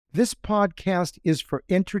This podcast is for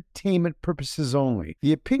entertainment purposes only.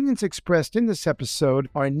 The opinions expressed in this episode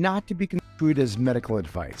are not to be construed as medical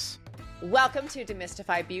advice. Welcome to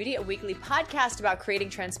Demystify Beauty, a weekly podcast about creating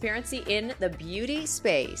transparency in the beauty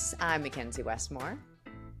space. I'm Mackenzie Westmore.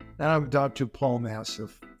 And I'm Dr. Paul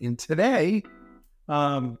Massive. And today,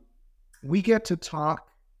 we get to talk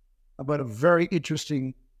about a very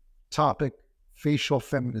interesting topic, facial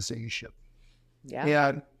feminization. Yeah.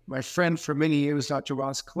 And my friend for many years, Dr.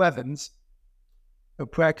 Clevens, who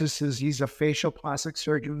practices, he's a facial plastic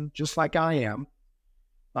surgeon, just like I am.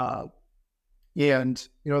 And,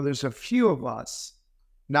 there's a few of us,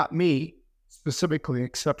 not me specifically,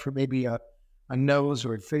 except for maybe a nose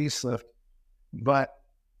or a facelift, but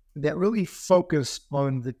that really focus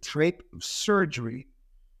on the type of surgery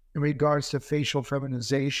in regards to facial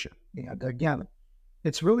feminization. And again,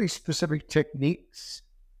 it's really specific techniques.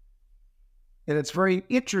 And it's very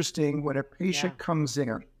interesting when a patient comes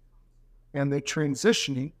in and they're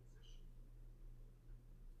transitioning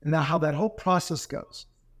and now how that whole process goes.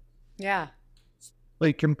 Yeah.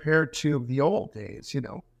 Like compared to the old days,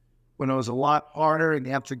 when it was a lot harder and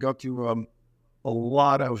you have to go through a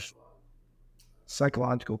lot of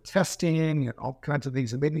psychological testing and all kinds of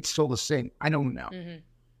things. And maybe it's still the same. I don't know. Mm-hmm.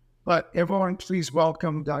 But everyone, please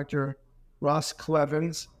welcome Dr. Ross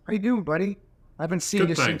Clevens. How you doing, buddy? I haven't seen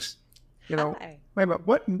you since. Hi. Wait a minute,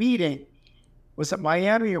 what meeting? Was it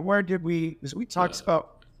Miami or where did we, because we talked I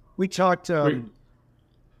know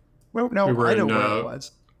where it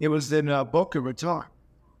was. It was in Boca Raton,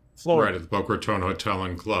 Florida. Right, at the Boca Raton Hotel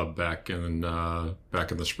and Club back in the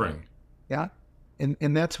spring. Yeah,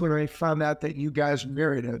 and that's when I found out that you guys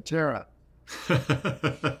married Tara.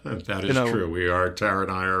 That is true. Tara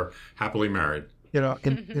and I are happily married.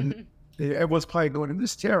 And everyone's probably going,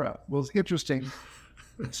 this Tara was interesting.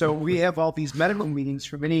 So we have all these medical meetings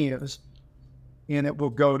for many years, and it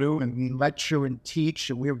will go to, and we lecture and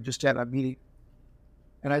teach, and we were just at a meeting.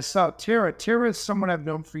 And I saw Tara. Tara is someone I've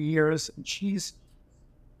known for years, and she's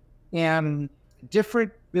in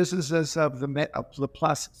different businesses of the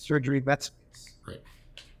plastic surgery med space. Right.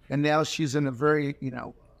 And now she's in a very,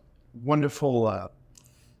 wonderful,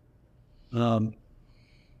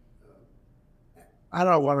 I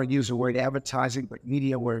don't want to use the word advertising, but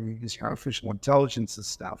media where we use artificial intelligence and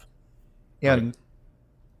stuff. And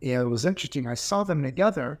it was interesting. I saw them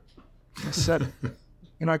together. I said,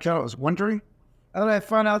 I kind of was wondering. And then I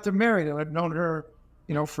found out they're married, and I've known her,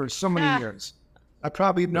 for so many years. I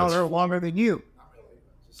probably have known her longer than you.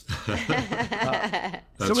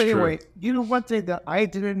 So anyway, one thing that I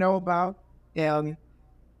didn't know about, and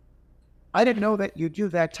I didn't know that you do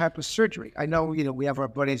that type of surgery. I know, we have our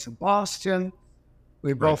buddies in Boston.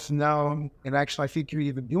 We both know, and actually, I think you're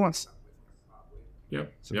even doing something.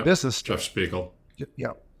 Yep. Some business stuff. Jeff Spiegel.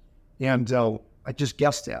 Yeah. And I just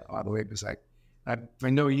guessed that, by the way, because I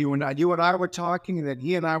know you and I were talking, and then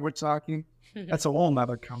he and I were talking. That's a whole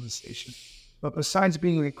nother conversation. But besides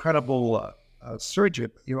being an incredible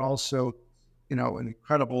surgeon, you're also, an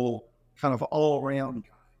incredible kind of all-around guy.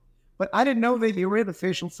 But I didn't know that you were into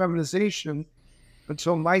facial feminization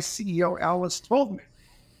until my CEO, Alice, told me.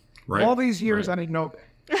 Right. All these years, I didn't know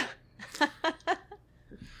that.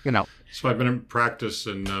 So I've been in practice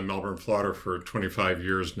in Melbourne, Florida for 25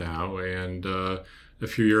 years now. And a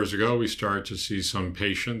few years ago, we started to see some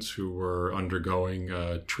patients who were undergoing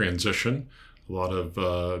transition, a lot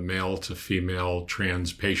of male to female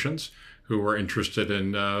trans patients who were interested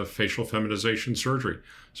in facial feminization surgery.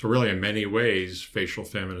 So really, in many ways, facial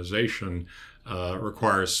feminization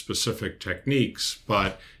requires specific techniques,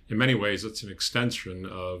 but in many ways, it's an extension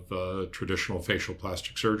of traditional facial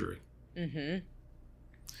plastic surgery. Mm-hmm.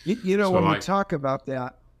 When we talk about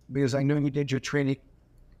that, because I know you did your training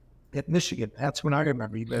at Michigan, that's when I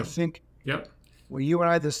remember you. But I think, were you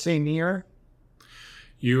and I the same year?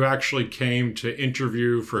 You actually came to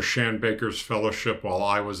interview for Shan Baker's fellowship while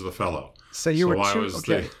I was the fellow. So you were two.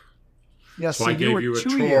 Okay. Yeah, so I gave you a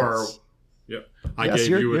tour. Years. Yep. I gave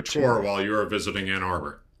you a tour while you were visiting Ann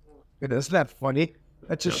Arbor. Isn't that funny?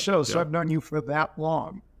 That just shows. So I've known you for that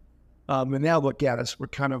long. And now look at us. We're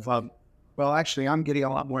kind of, well, actually, I'm getting a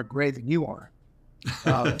lot more gray than you are.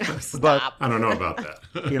 But I don't know about that.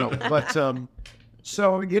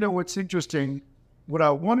 So, what's interesting, what I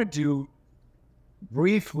want to do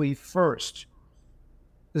briefly first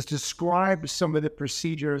is describe some of the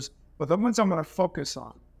procedures, but the ones I'm going to focus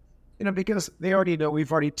on, because they already know,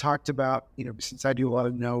 we've already talked about, since I do a lot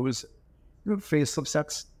of nose,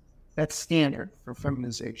 facelifts, that's standard for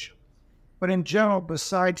feminization. But in general,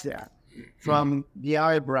 besides that, from the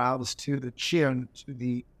eyebrows to the chin to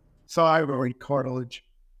the thyroid cartilage,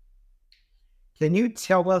 can you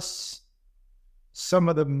tell us some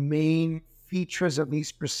of the main features of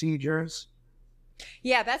these procedures?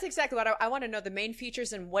 Yeah, that's exactly what I want to know, the main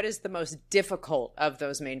features and what is the most difficult of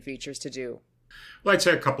those main features to do. Well, I'd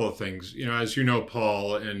say a couple of things. As you know,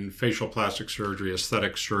 Paul, in facial plastic surgery,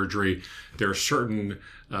 aesthetic surgery, there are certain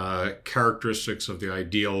characteristics of the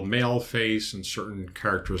ideal male face and certain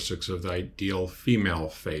characteristics of the ideal female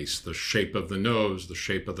face. The shape of the nose, the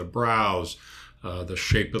shape of the brows, the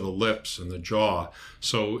shape of the lips and the jaw.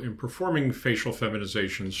 So in performing facial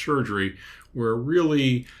feminization surgery, we're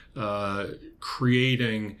really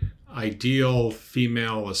creating ideal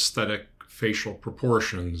female aesthetic facial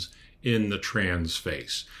proportions in the trans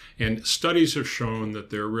face. And studies have shown that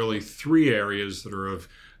there are really three areas that are of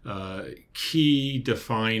key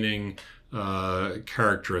defining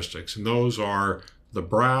characteristics. And those are the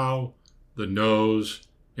brow, the nose,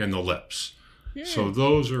 and the lips. So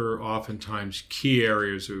those are oftentimes key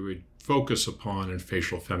areas that we would focus upon in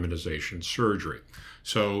facial feminization surgery.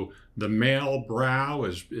 So the male brow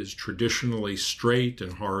is traditionally straight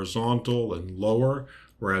and horizontal and lower,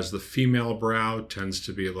 whereas the female brow tends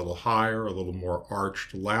to be a little higher, a little more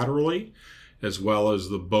arched laterally, as well as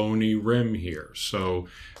the bony rim here. So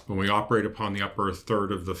when we operate upon the upper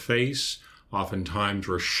third of the face, oftentimes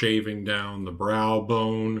we're shaving down the brow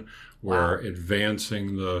bone, we're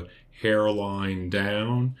advancing the hairline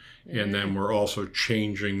down, and then we're also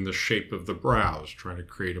changing the shape of the brows, trying to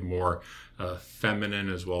create a more feminine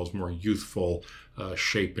as well as more youthful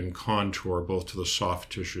shape and contour, both to the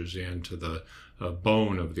soft tissues and to the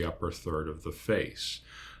bone of the upper third of the face.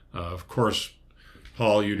 Of course,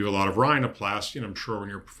 Paul, you do a lot of rhinoplasty, and I'm sure when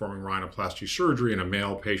you're performing rhinoplasty surgery in a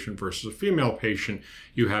male patient versus a female patient,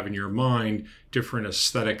 you have in your mind different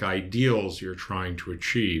aesthetic ideals you're trying to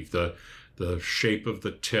achieve. The shape of the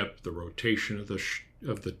tip, the rotation of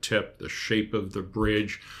the tip, the shape of the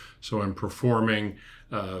bridge. So in performing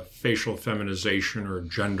facial feminization or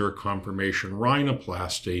gender confirmation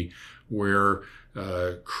rhinoplasty, we're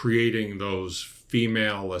creating those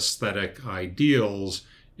female aesthetic ideals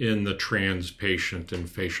in the trans patient in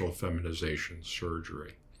facial feminization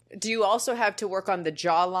surgery. Do you also have to work on the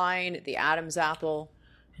jawline, the Adam's apple?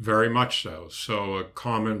 Very much so. So a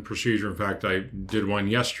common procedure, in fact, I did one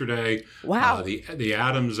yesterday. Wow. The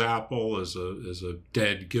Adam's apple is a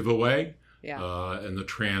dead giveaway in the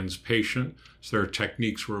trans patient. So there are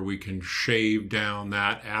techniques where we can shave down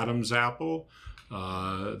that Adam's apple,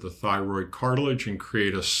 the thyroid cartilage, and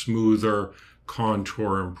create a smoother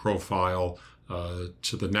contour and profile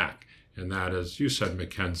to the neck. And that, as you said,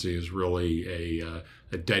 Mackenzie, is really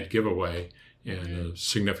a dead giveaway and a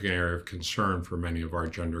significant area of concern for many of our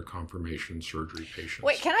gender confirmation surgery patients.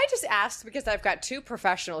 Wait, can I just ask, because I've got two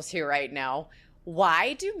professionals here right now,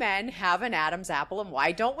 why do men have an Adam's apple and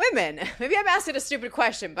why don't women? Maybe I'm asking a stupid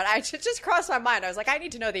question, but it just crossed my mind. I was like, I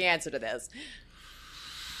need to know the answer to this.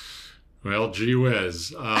 Well, gee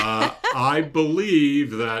whiz. I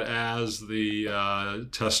believe that as the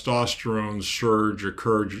testosterone surge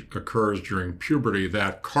occurs during puberty,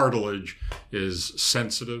 that cartilage is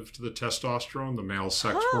sensitive to the testosterone, the male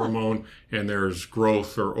sex hormone, and there's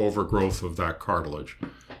growth or overgrowth of that cartilage.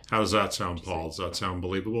 How does that sound, Paul? Does that sound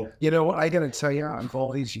believable? You know what? I got to tell you, of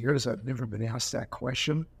all these years, I've never been asked that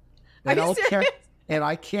question. Are you serious? And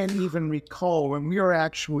I can't even recall when we were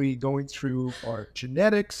actually going through our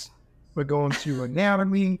genetics. We're going through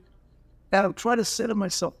anatomy. And I'm trying to say to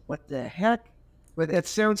myself, what the heck? But it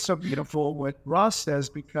sounds so beautiful what Ross says,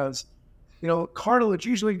 because, cartilage,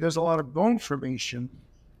 usually there's a lot of bone formation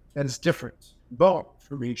that is different. Bone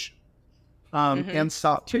formation and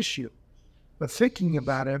soft tissue. But thinking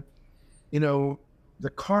about it, the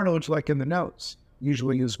cartilage, like in the nose,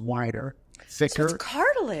 usually is wider, thicker. So it's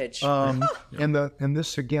cartilage. And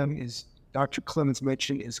this, again, is Dr. Clevens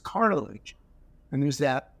mentioned, is cartilage. And there's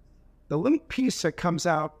the little piece that comes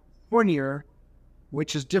out hornier,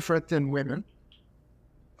 which is different than women.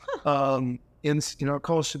 It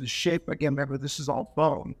goes to the shape. Again, remember, this is all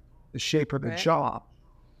bone, the shape of the jaw,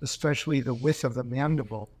 especially the width of the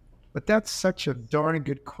mandible. But that's such a darn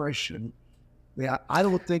good question. Yeah, I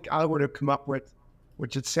don't think I would have come up with,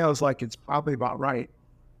 which it sounds like it's probably about right.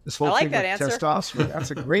 This whole thing with testosterone.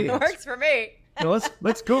 That's a great answer. It works for me.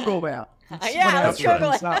 Let's Google that. Let's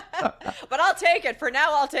Google it. But I'll take it. For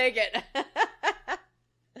now, I'll take it.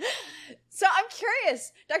 So I'm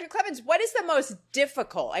curious, Dr. Clevens, what is the most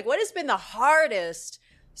difficult? Like, what has been the hardest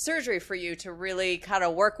surgery for you to really kind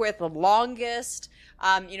of work with, the longest,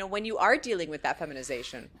 when you are dealing with that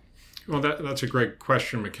feminization? Well, that's a great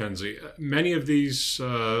question, Mackenzie. Many of these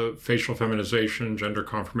facial feminization, gender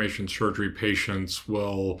confirmation surgery patients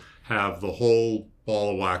will have the whole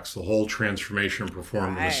ball of wax, the whole transformation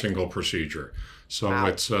performed in a single procedure. So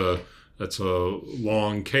it's a That's a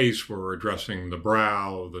long case where we're addressing the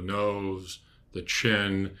brow, the nose, the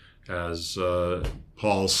chin. As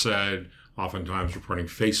Paul said, oftentimes we're putting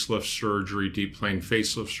facelift surgery, deep plane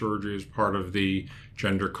facelift surgery as part of the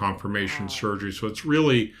gender confirmation surgery. So it's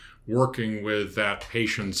really working with that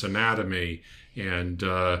patient's anatomy and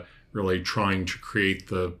really trying to create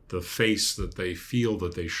the face that they feel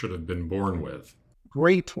that they should have been born with.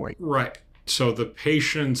 Great point. Right. So the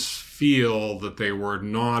patients feel that they were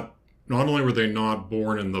not only were they not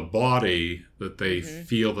born in the body that they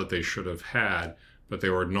feel that they should have had, but they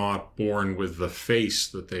were not born with the face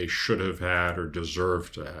that they should have had or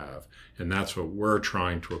deserved to have. And that's what we're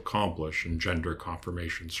trying to accomplish in gender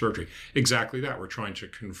confirmation surgery. Exactly that. We're trying to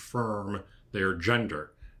confirm their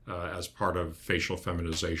gender as part of facial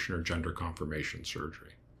feminization or gender confirmation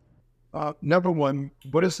surgery. Number one,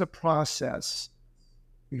 what is the process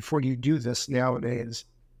before you do this nowadays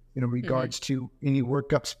in regards to any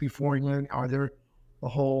workups beforehand? Are there a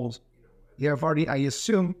whole, I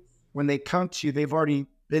assume when they come to you, they've already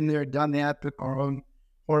been there, done that, but our own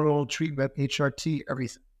hormonal treatment, HRT,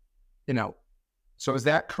 everything, So is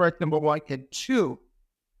that correct, number one? And two,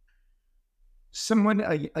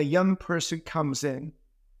 a young person comes in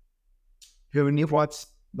who wants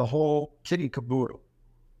the whole kitty caboodle.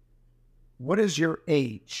 What is your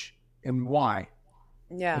age and why?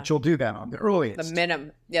 Yeah. But you'll do that on the earliest.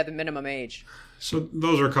 The minimum age. So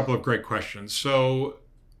those are a couple of great questions. So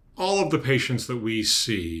all of the patients that we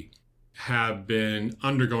see have been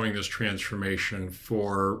undergoing this transformation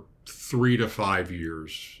for 3 to 5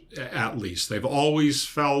 years, at least. They've always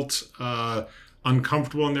felt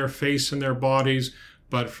uncomfortable in their face and their bodies,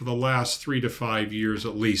 but for the last 3 to 5 years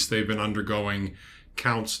at least, they've been undergoing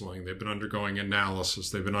counseling, they've been undergoing analysis,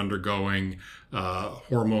 they've been undergoing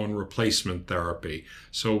hormone replacement therapy.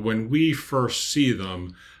 So when we first see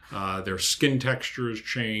them, their skin texture has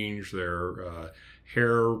changed, their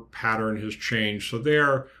hair pattern has changed, so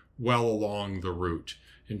they're well along the route.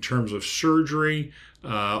 In terms of surgery,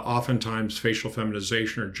 oftentimes facial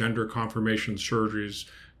feminization or gender confirmation surgeries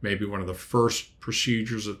may be one of the first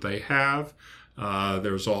procedures that they have.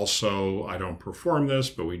 There's also, I don't perform this,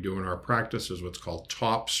 but we do in our practice, is what's called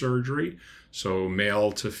top surgery. So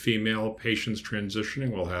male to female patients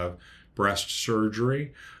transitioning will have breast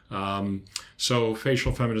surgery. So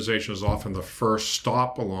facial feminization is often the first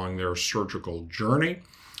stop along their surgical journey.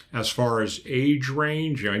 As far as age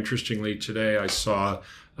range, interestingly, today I saw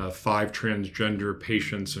 5 transgender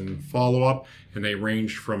patients in follow-up, and they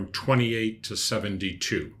ranged from 28 to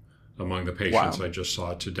 72 among the patients I just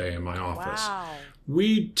saw today in my office. Wow.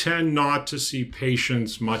 We tend not to see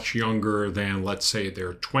patients much younger than, let's say,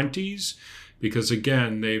 their 20s, because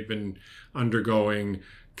again, they've been undergoing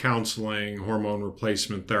counseling, hormone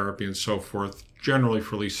replacement therapy, and so forth, generally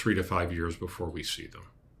for at least 3 to 5 years before we see them.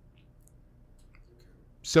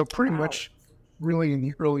 So pretty much really in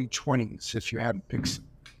the early 20s, if you had to pick some,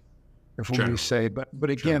 if we say, but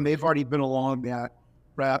again, they've already been along that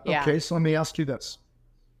route. Yeah. Okay, so let me ask you this.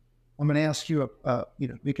 I'm going to ask you,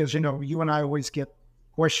 because, you and I always get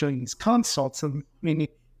questions, consults, and a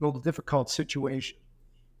little difficult situation.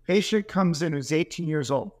 Patient comes in who's 18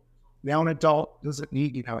 years old, now an adult, doesn't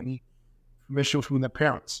need, any permission from the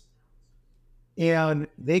parents. And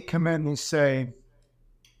they come in and say,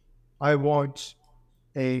 I want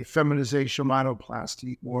a feminization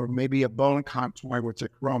rhinoplasty or maybe a bone contour with a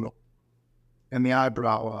coronal and the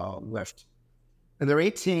eyebrow lift. And they're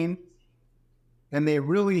 18 and they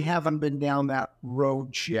really haven't been down that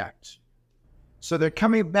road yet. So they're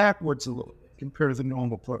coming backwards a little bit compared to the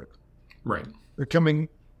normal protocol. Right. They're coming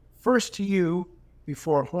first to you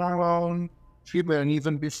before hormone treatment and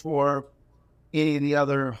even before any of the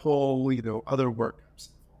other other workups.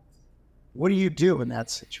 What do you do in that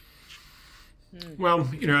situation? Well,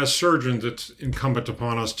 as surgeons, it's incumbent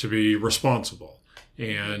upon us to be responsible.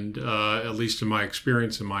 And at least in my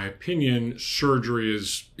experience, in my opinion, surgery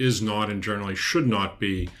is not and generally should not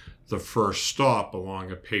be the first stop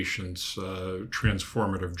along a patient's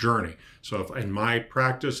transformative journey. So if in my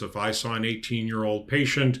practice, if I saw an 18-year-old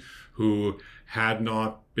patient who had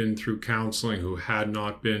not been through counseling, who had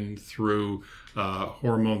not been through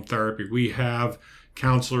hormone therapy, we have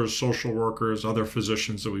counselors, social workers, other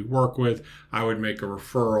physicians that we work with. I would make a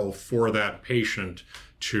referral for that patient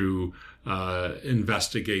to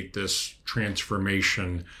investigate this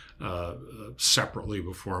transformation separately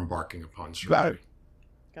before embarking upon surgery.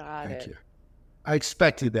 Thank you. I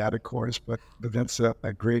expected that, of course, but that's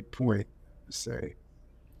a great point to say.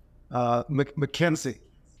 Mackenzie,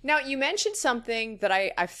 Now, you mentioned something that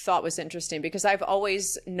I thought was interesting because I've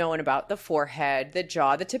always known about the forehead, the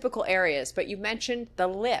jaw, the typical areas, but you mentioned the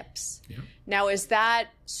lips. Yeah. Now, is that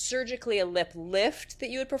surgically a lip lift that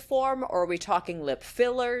you would perform, or are we talking lip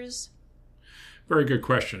fillers? Very good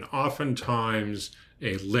question. Oftentimes,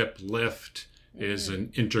 a lip lift is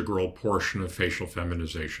an integral portion of facial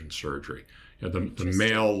feminization surgery. You know, the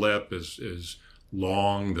male lip is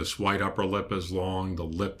long, this white upper lip is long, the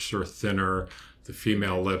lips are thinner. The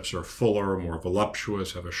female lips are fuller, more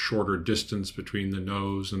voluptuous, have a shorter distance between the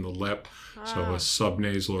nose and the lip. So a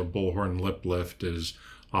subnasal or bullhorn lip lift is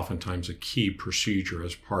oftentimes a key procedure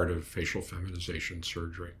as part of facial feminization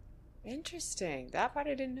surgery. Interesting. That part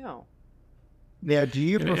I didn't know. Now, do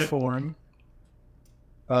you perform,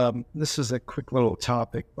 this is a quick little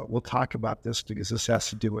topic, but we'll talk about this because this has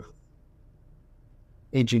to do with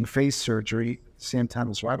aging face surgery at the same time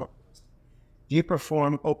as rhinoplasty. Do you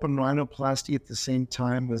perform open rhinoplasty at the same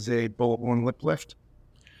time as a bullhorn lip lift?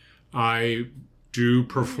 I do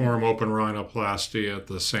perform open rhinoplasty at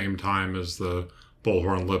the same time as the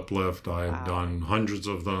bullhorn lip lift. I've done hundreds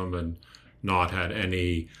of them and not had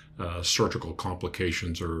any surgical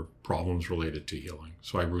complications or problems related to healing.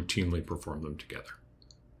 So I routinely perform them together.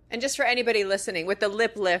 And just for anybody listening, with the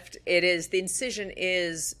lip lift, the incision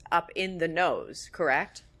is up in the nose,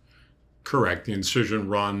 correct? Correct. The incision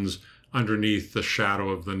runs underneath the shadow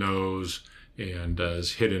of the nose and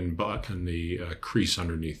is hidden in the crease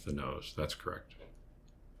underneath the nose. That's correct.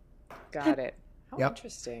 Got it. How Yep.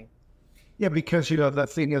 interesting. Yeah, because, the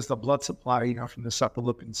thing is the blood supply, from this upper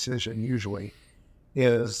lip incision usually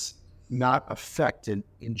is not affected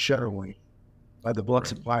in generally by the blood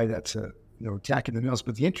supply that's, attacking the nose.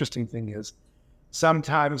 But the interesting thing is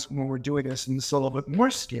sometimes when we're doing this, and this is a little bit more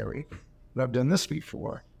scary, but I've done this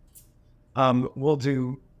before, we'll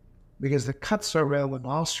do, because the cuts are around the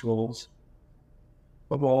nostrils,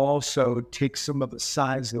 but we'll also take some of the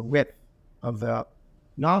size and the width of the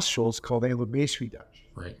nostrils called anal base reduction.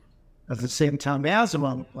 Right. At the same time as a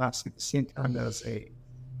rhinoplasty, at the same time as a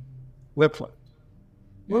lip lift.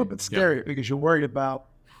 A little bit scary because you're worried about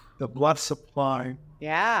the blood supply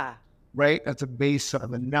Yeah. right at the base of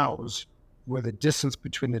the nose, where the distance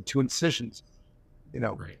between the two incisions,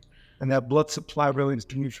 Right. and that blood supply really is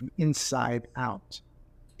coming from inside out,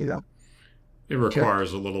 It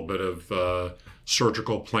requires a little bit of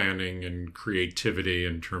surgical planning and creativity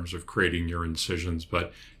in terms of creating your incisions,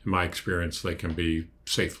 but in my experience, they can be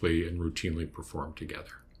safely and routinely performed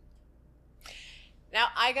together. Now,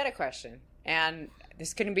 I got a question, and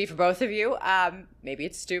this couldn't be for both of you. Maybe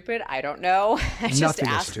it's stupid. I don't know. I just Nothing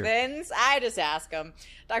is ask stupid. things. I just ask them.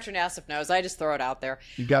 Dr. Nassif knows. I just throw it out there.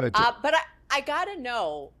 You got to do. But I got to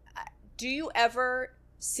know, do you ever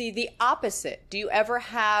see the opposite? Do you ever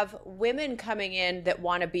have women coming in that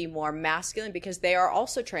want to be more masculine because they are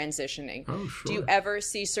also transitioning? Oh, sure. Do you ever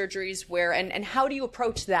see surgeries where, and how do you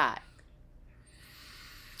approach that?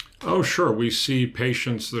 Oh, sure. We see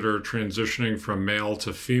patients that are transitioning from male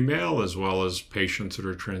to female, as well as patients that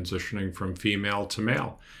are transitioning from female to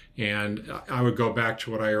male. And I would go back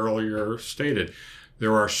to what I earlier stated.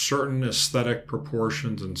 There are certain aesthetic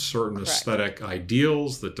proportions and certain Correct. aesthetic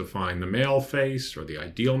ideals that define the male face, or the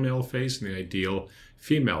ideal male face and the ideal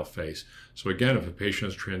female face. So again, if a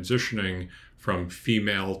patient is transitioning from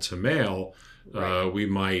female to male, we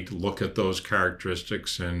might look at those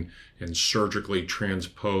characteristics and surgically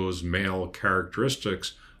transpose male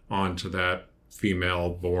characteristics onto that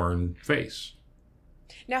female-born face.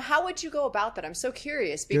 Now, how would you go about that? I'm so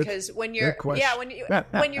curious because when you're good question.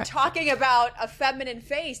 when you're talking about a feminine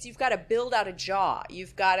face, you've got to build out a jaw,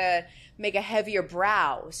 you've got to make a heavier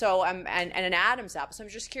brow, so and an Adam's apple. So I'm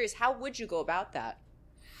just curious, how would you go about that?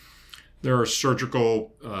 There are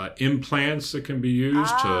surgical implants that can be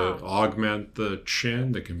used to augment the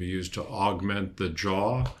chin, that can be used to augment the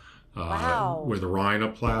jaw. Wow. With a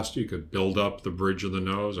rhinoplasty, you could build up the bridge of the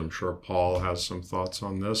nose. I'm sure Paul has some thoughts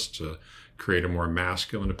on this to create a more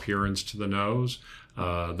masculine appearance to the nose.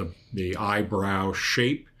 The eyebrow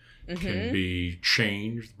shape can be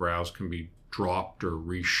changed. The brows can be dropped or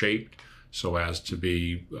reshaped so as to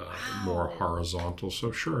be more horizontal.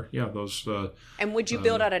 So sure, yeah, those... And would you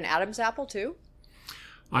build out an Adam's apple too?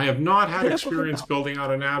 I have not had experience building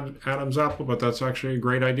out an Adam's apple, but that's actually a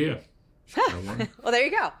great idea. Well, there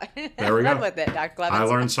you go. There we Run go. with it, Dr. Clevens. I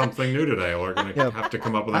learned something new today. We're going to have to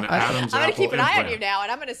come up with an Adam's I'm going apple to keep an eye on implant. you now, and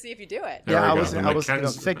I'm going to see if you do it. There I we was, go. I was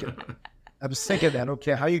Mackenzie's- thinking that.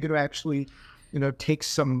 Okay, how are you going to actually, take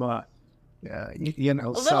some, some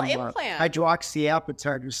implant.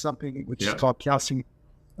 hydroxyapatite or something, which is Yeah. called calcium.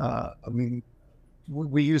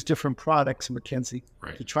 We use different products, Mackenzie,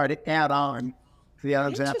 Right. to try to add on to the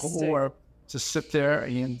Adam's apple, Interesting. or to sit there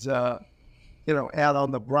and, add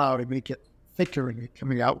on the brow to make it thicker and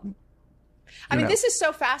coming out. I mean, this is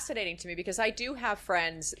so fascinating to me because I do have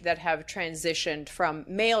friends that have transitioned from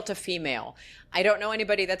male to female. I don't know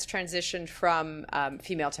anybody that's transitioned from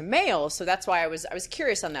female to male, so that's why I was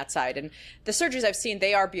curious on that side. And the surgeries I've seen,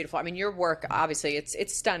 they are beautiful. I mean, your work, obviously,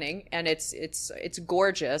 it's stunning and it's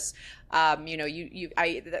gorgeous.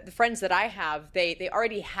 The friends that I have, they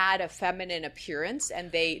already had a feminine appearance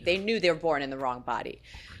and they knew they were born in the wrong body.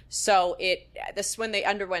 So when they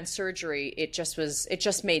underwent surgery, it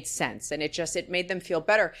just made sense and it made them feel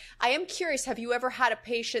better. I am curious, have you ever had a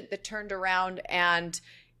patient that turned around and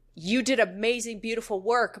you did amazing, beautiful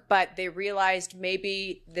work, but they realized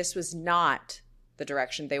maybe this was not the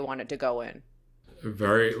direction they wanted to go in?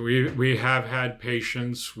 We have had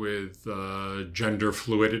patients with gender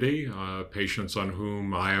fluidity, patients on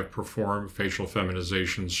whom I have performed facial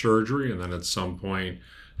feminization surgery, and then at some point,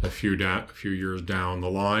 a few years down the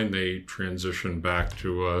line, they transition back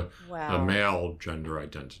to a male gender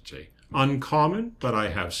identity. Uncommon, but I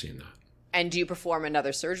have seen that. And do you perform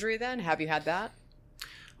another surgery then? Have you had that?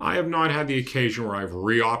 I have not had the occasion where I've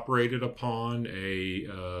reoperated upon a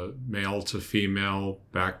male to female,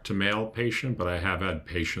 back to male patient, but I have had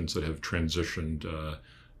patients that have transitioned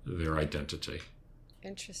their identity.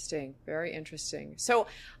 Interesting. Very interesting. So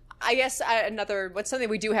I guess what's something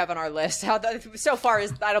we do have on our list. So far,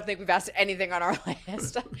 I don't think we've asked anything on our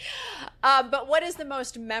list. But what is the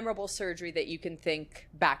most memorable surgery that you can think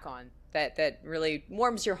back on that really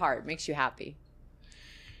warms your heart, makes you happy?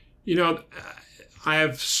 I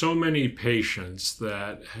have so many patients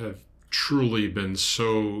that have truly been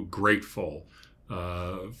so grateful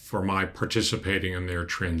for my participating in their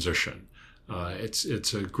transition.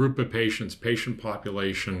 It's a group of patient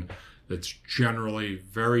population that's generally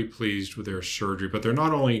very pleased with their surgery, but they're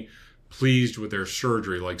not only pleased with their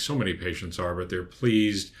surgery like so many patients are, but they're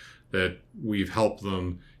pleased that we've helped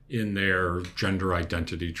them in their gender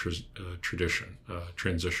identity transition.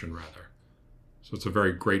 So it's a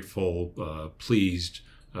very grateful, pleased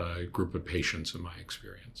group of patients in my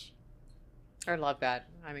experience. I love that.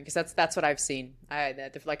 I mean, because that's what I've seen.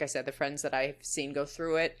 Like I said, the friends that I've seen go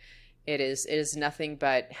through it, it is nothing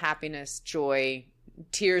but happiness, joy,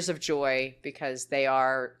 tears of joy, because they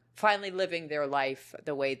are finally living their life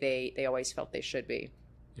the way they always felt they should be.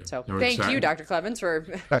 Yeah. So thank you, Dr. Clevens, for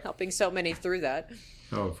helping so many through that.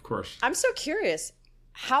 Oh, of course. I'm so curious,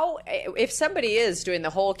 if somebody is doing the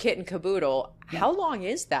whole kit and caboodle, how long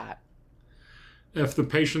is that? If the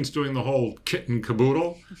patient's doing the whole kit and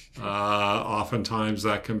caboodle, oftentimes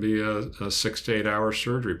that can be a 6 to 8 hour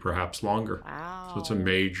surgery, perhaps longer. Wow. So it's a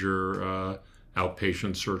major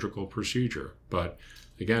outpatient surgical procedure. But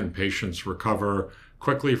again, patients recover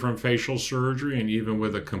quickly from facial surgery, and even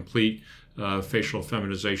with a complete facial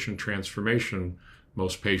feminization transformation,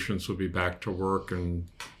 most patients will be back to work in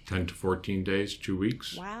 10 to 14 days, 2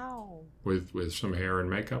 weeks. Wow. With some hair and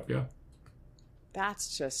makeup, yeah.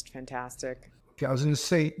 That's just fantastic. Okay, I was going to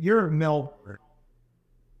say, you're in Melbourne,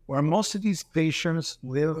 where most of these patients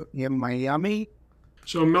live in Miami.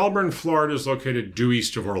 So Melbourne, Florida is located due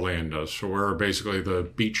east of Orlando. So we're basically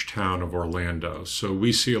the beach town of Orlando. So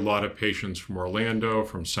we see a lot of patients from Orlando,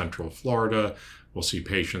 from Central Florida. We'll see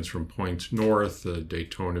patients from points north,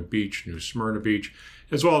 Daytona Beach, New Smyrna Beach,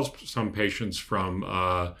 as well as some patients from,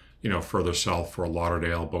 further south, Fort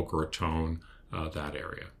Lauderdale, Boca Raton, that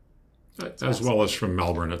area, as well as from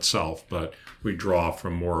Melbourne itself. But we draw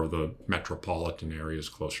from more of the metropolitan areas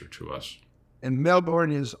closer to us. And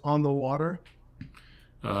Melbourne is on the water?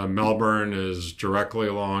 Melbourne is directly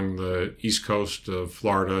along the east coast of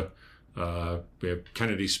Florida. We have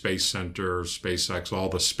Kennedy Space Center, SpaceX, all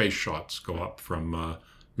the space shots go up from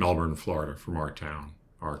Melbourne, Florida, from our town,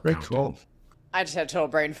 our Very county. cool. I just had a total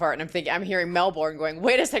brain fart, and I'm hearing Melbourne going,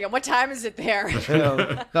 wait a second, what time is it there?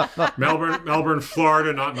 Melbourne,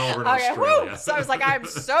 Florida, not Melbourne, okay, Australia. So I was like, I'm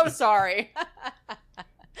so sorry.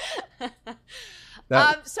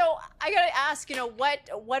 So I got to ask,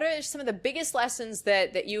 what are some of the biggest lessons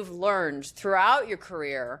that you've learned throughout your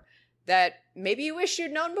career that maybe you wish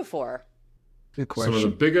you'd known before? Good question. Some of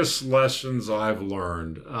the biggest lessons I've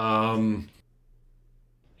learned.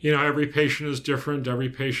 Every patient is different. Every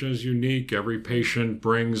patient is unique. Every patient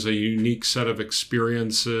brings a unique set of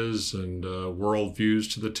experiences and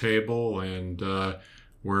worldviews to the table. And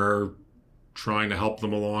we're trying to help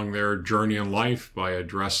them along their journey in life by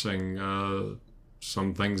addressing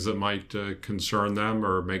some things that might concern them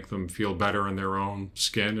or make them feel better in their own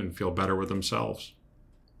skin and feel better with themselves.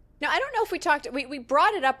 Now, I don't know if we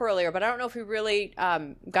brought it up earlier, but I don't know if we really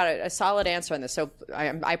got a solid answer on this. So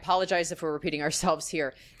I apologize if we're repeating ourselves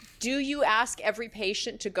here. Do you ask every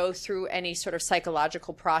patient to go through any sort of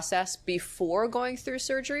psychological process before going through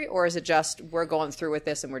surgery, or is it just we're going through with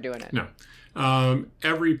this and we're doing it? No.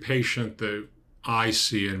 Every patient that I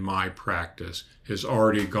see in my practice has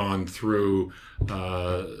already gone through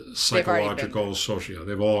psychological, social.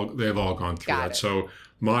 They've all gone through that. So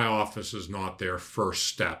my office is not their first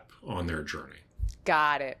step on their journey.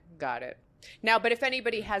 Got it. Now, but if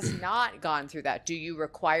anybody has not gone through that, do you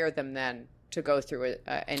require them then to go through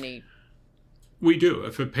any? We do.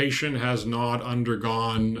 If a patient has not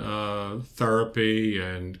undergone therapy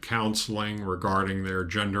and counseling regarding their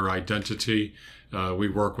gender identity, we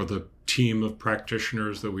work with a team of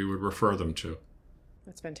practitioners that we would refer them to.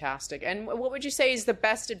 That's fantastic. And what would you say is the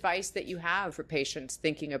best advice that you have for patients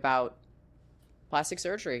thinking about plastic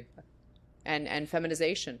surgery and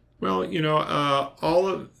feminization? Well, all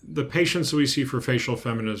of the patients that we see for facial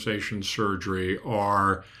feminization surgery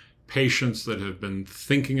are patients that have been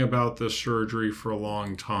thinking about this surgery for a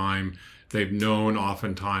long time. They've known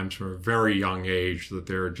oftentimes from a very young age that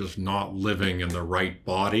they're just not living in the right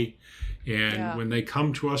body. And when they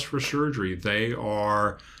come to us for surgery, they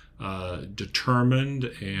are determined,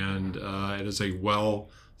 and it is a well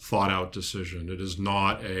thought out decision. It is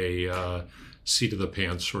not a seat of the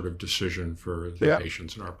pants sort of decision for the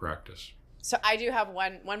patients in our practice. So I do have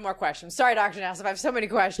one more question. Sorry, Dr. Nassif, I have so many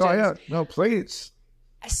questions. Oh, yeah. No, please.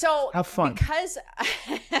 So have fun. Because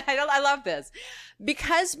I love this.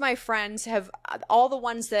 Because my friends have all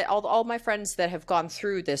my friends that have gone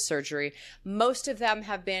through this surgery, most of them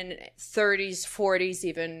have been 30s, 40s,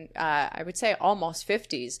 even I would say almost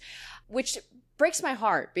 50s, which breaks my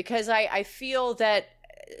heart because I feel that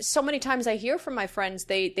so many times I hear from my friends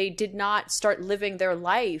they did not start living their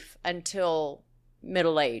life until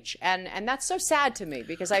middle age. And that's so sad to me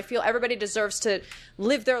because I feel everybody deserves to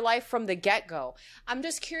live their life from the get-go. I'm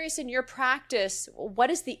just curious, in your practice,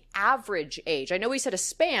 what is the average age? I know we said a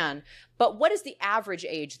span, but what is the average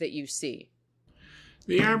age that you see?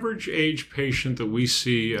 The average age patient that we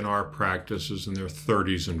see in our practice is in their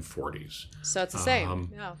 30s and 40s. So it's the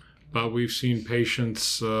same. Yeah. But we've seen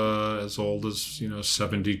patients as old as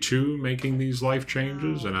 72 making these life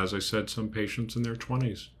changes. Wow. And as I said, some patients in their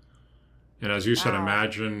 20s. And as you said,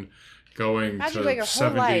 imagine going to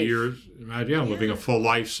 70 years, living a full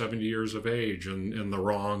life, 70 years of age, and in the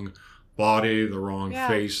wrong body, the wrong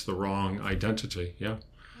face, the wrong identity. Yeah.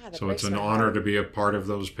 So it's an honor to be a part of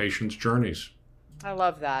those patients' journeys. I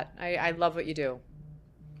love that. I love what you do.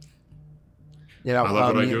 I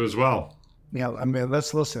love what I do as well. Yeah, I mean,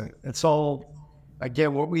 let's listen. It's all,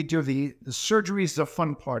 again, what we do, the surgery is the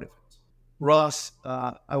fun part of it. Ross,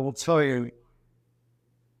 I will tell you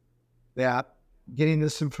that getting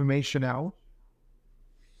this information out,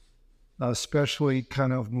 especially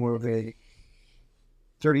kind of more of a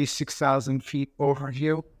 36,000 feet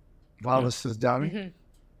overview while this is done,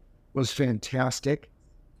 was fantastic.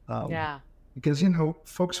 Because,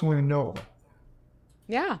 folks want to know.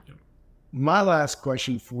 Yeah. My last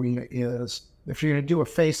question for you is, if you're going to do a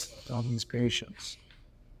facelift on these patients,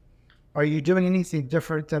 are you doing anything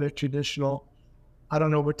different than a traditional, I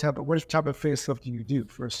don't know what type of facelift do you do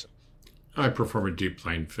first? I perform a deep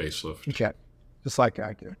plane facelift. Okay, just like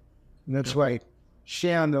I do. And that's why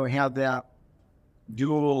Shan, though, had that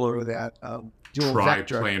dual or that dual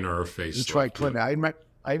vector. Triplanar facelift. Triplanar. Yeah.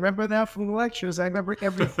 I remember that from the lectures. I remember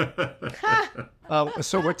everything.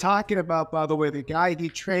 So we're talking about, by the way, the guy he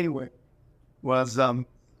trained with was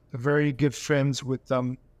very good friends with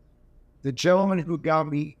the gentleman who got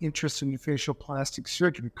me interested in facial plastic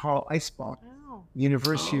surgery, Carl Eisbach.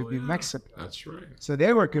 University of New Mexico. That's right. So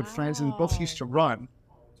they were good friends and both used to run.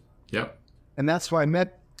 Yep. And that's why I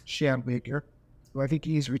met Shan Baker, who I think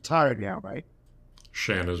he's retired now, right?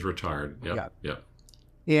 Shan is retired. Yep. Yeah.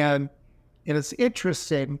 And it's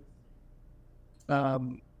interesting.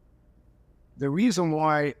 The reason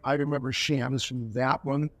why I remember Shan is from that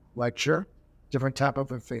one lecture, different type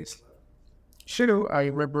of a face. Two, I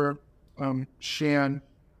remember Shan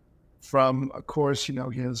from, of course,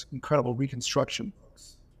 his incredible reconstruction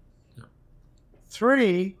books. Yeah.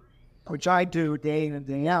 3, which I do day in and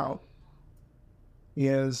day out,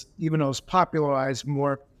 is, even though it's popularized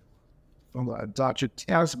more from Dr.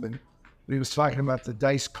 Tasman, but he was talking about the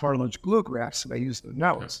diced cartilage glue grafts that I use in the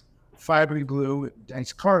nose. Fiber glue and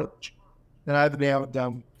diced cartilage. And I've now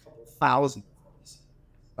done thousands.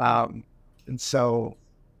 And so,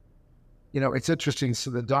 it's interesting. So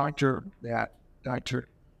the Dr.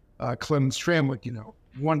 Clevens Tramwick,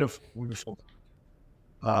 wonderful.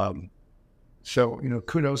 So,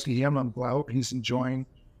 kudos to him. I'm glad he's enjoying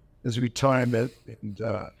his retirement and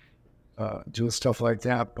doing stuff like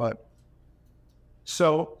that. But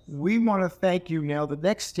So we want to thank you. Now, the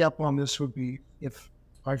next step on this would be, if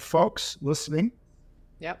our folks listening,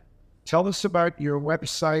 Yep. tell us about your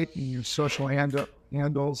website and your social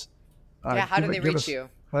handles. How do they reach you?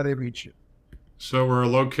 How do they reach you? So we're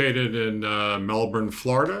located in Melbourne,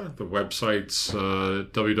 Florida. The website's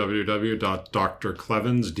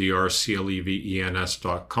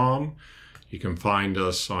www.drclevens.com. You can find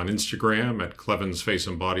us on Instagram at Clevens Face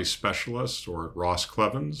and Body Specialist or at Ross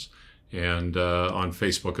Clevens, and on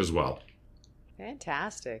Facebook as well.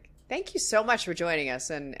 Fantastic. Thank you so much for joining us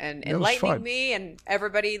and enlightening me and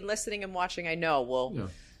everybody listening and watching. I know will. Yeah.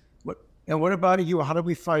 What about you? How do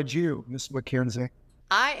we find you, Ms. McKenzie?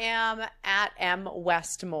 I am at M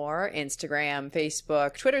Westmore, Instagram,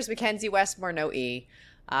 Facebook. Twitter's Mackenzie Westmore, no E.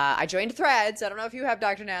 I joined Threads. I don't know if you have,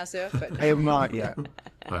 Dr. Nassif, but I have not yet.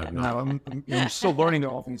 I have not. No, I'm still learning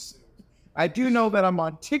all these. I do know that I'm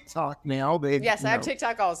on TikTok now. Yes, I have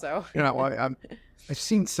TikTok also. I've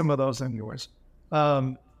seen some of those on yours.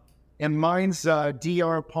 And mine's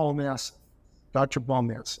Dr. Paul Nassif, Dr. Paul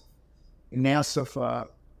Nassif. Nassif,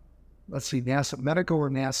 let's see, Nassif Medical or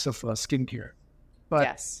Nassif Skincare. But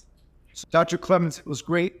yes. Dr. Clevens, it was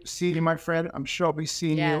great seeing you, my friend. I'm sure I'll be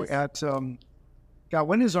seeing you at,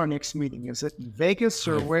 when is our next meeting? Is it in Vegas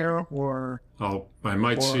or where? Or I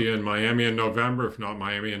might see you in Miami in November. If not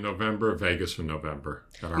Miami in November, Vegas in November.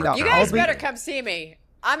 You guys better come see me.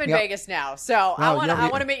 I'm in Vegas now, so I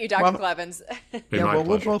want to meet you, Dr. Clevens.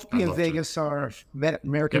 We'll both be in Vegas, our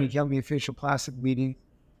American Academy Facial Plastic meeting.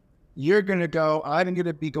 You're going to go. I'm going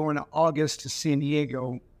to be going to August to San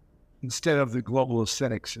Diego instead of the Global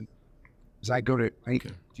Aesthetics, and as I do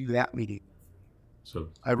that meeting. So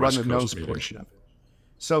I run the nose portion of it.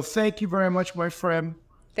 So thank you very much, my friend.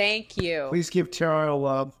 Thank you. Please give Tara a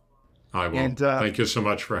love. I will. And, thank you so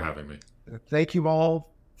much for having me. Thank you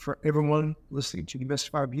all, for everyone listening to the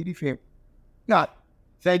Demystify Beauty Fam.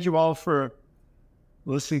 Thank you all for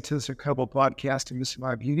listening to this incredible podcast,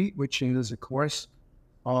 Demystify Beauty, which is, of course,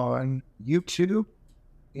 on YouTube.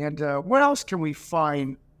 And where else can we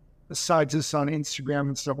find, besides this, on Instagram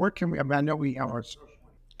and stuff? Where can we? I know we have our social.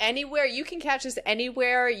 Anywhere. You can catch us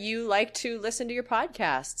anywhere you like to listen to your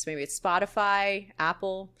podcasts. Maybe it's Spotify,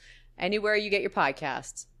 Apple, anywhere you get your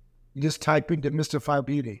podcasts. You just type in Demystify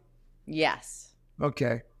Beauty. Yes.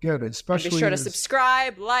 Okay, good. Especially and be sure to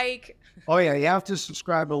subscribe, like. Oh, yeah, you have to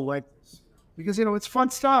subscribe and like. Because, it's fun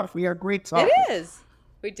stuff. We have great topics. It is.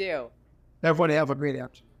 We do. Everybody have a great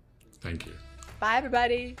afternoon. Thank you. Bye,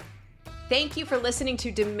 everybody. Thank you for listening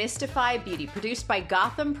to Demystify Beauty, produced by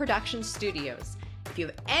Gotham Production Studios. If you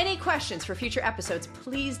have any questions for future episodes,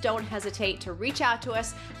 please don't hesitate to reach out to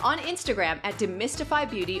us on Instagram at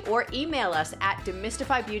DemystifyBeauty or email us at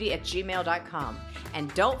demystifybeauty@gmail.com.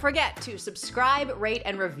 And don't forget to subscribe, rate,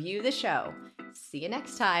 and review the show. See you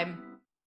next time.